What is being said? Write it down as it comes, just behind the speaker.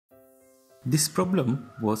This problem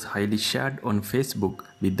was highly shared on Facebook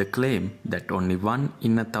with the claim that only 1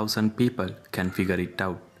 in 1,000 people can figure it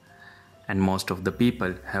out. And most of the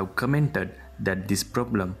people have commented that this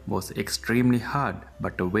problem was extremely hard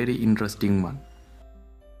but a very interesting one.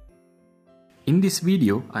 In this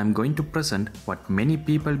video, I am going to present what many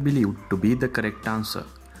people believe to be the correct answer.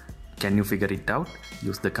 Can you figure it out?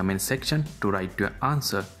 Use the comment section to write your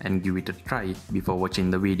answer and give it a try before watching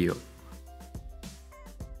the video.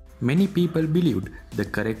 Many people believed the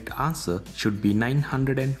correct answer should be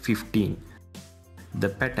 915. The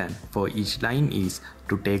pattern for each line is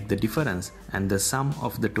to take the difference and the sum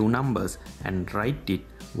of the two numbers and write it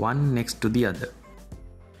one next to the other.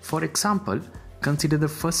 For example, consider the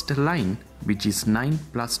first line, which is 9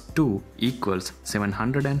 plus 2 equals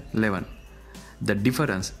 711. The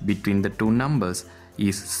difference between the two numbers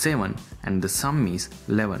is 7 and the sum is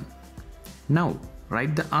 11. Now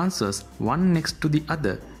write the answers one next to the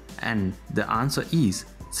other and the answer is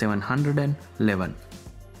 711.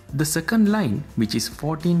 The second line, which is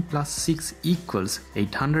 14 plus 6 equals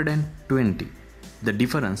 820. The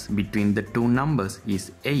difference between the two numbers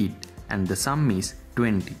is 8 and the sum is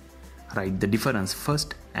 20. Write the difference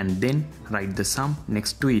first and then write the sum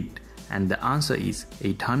next to it and the answer is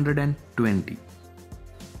 820.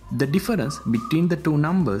 The difference between the two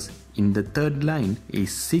numbers in the third line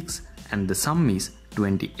is 6 and the sum is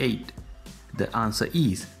 28. The answer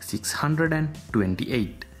is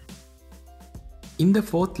 628. In the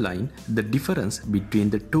fourth line, the difference between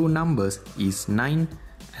the two numbers is 9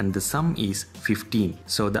 and the sum is 15.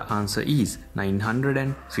 So the answer is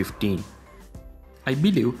 915. I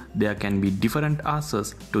believe there can be different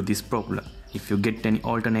answers to this problem. If you get any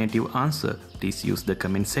alternative answer, please use the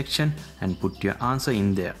comment section and put your answer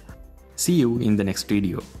in there. See you in the next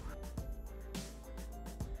video.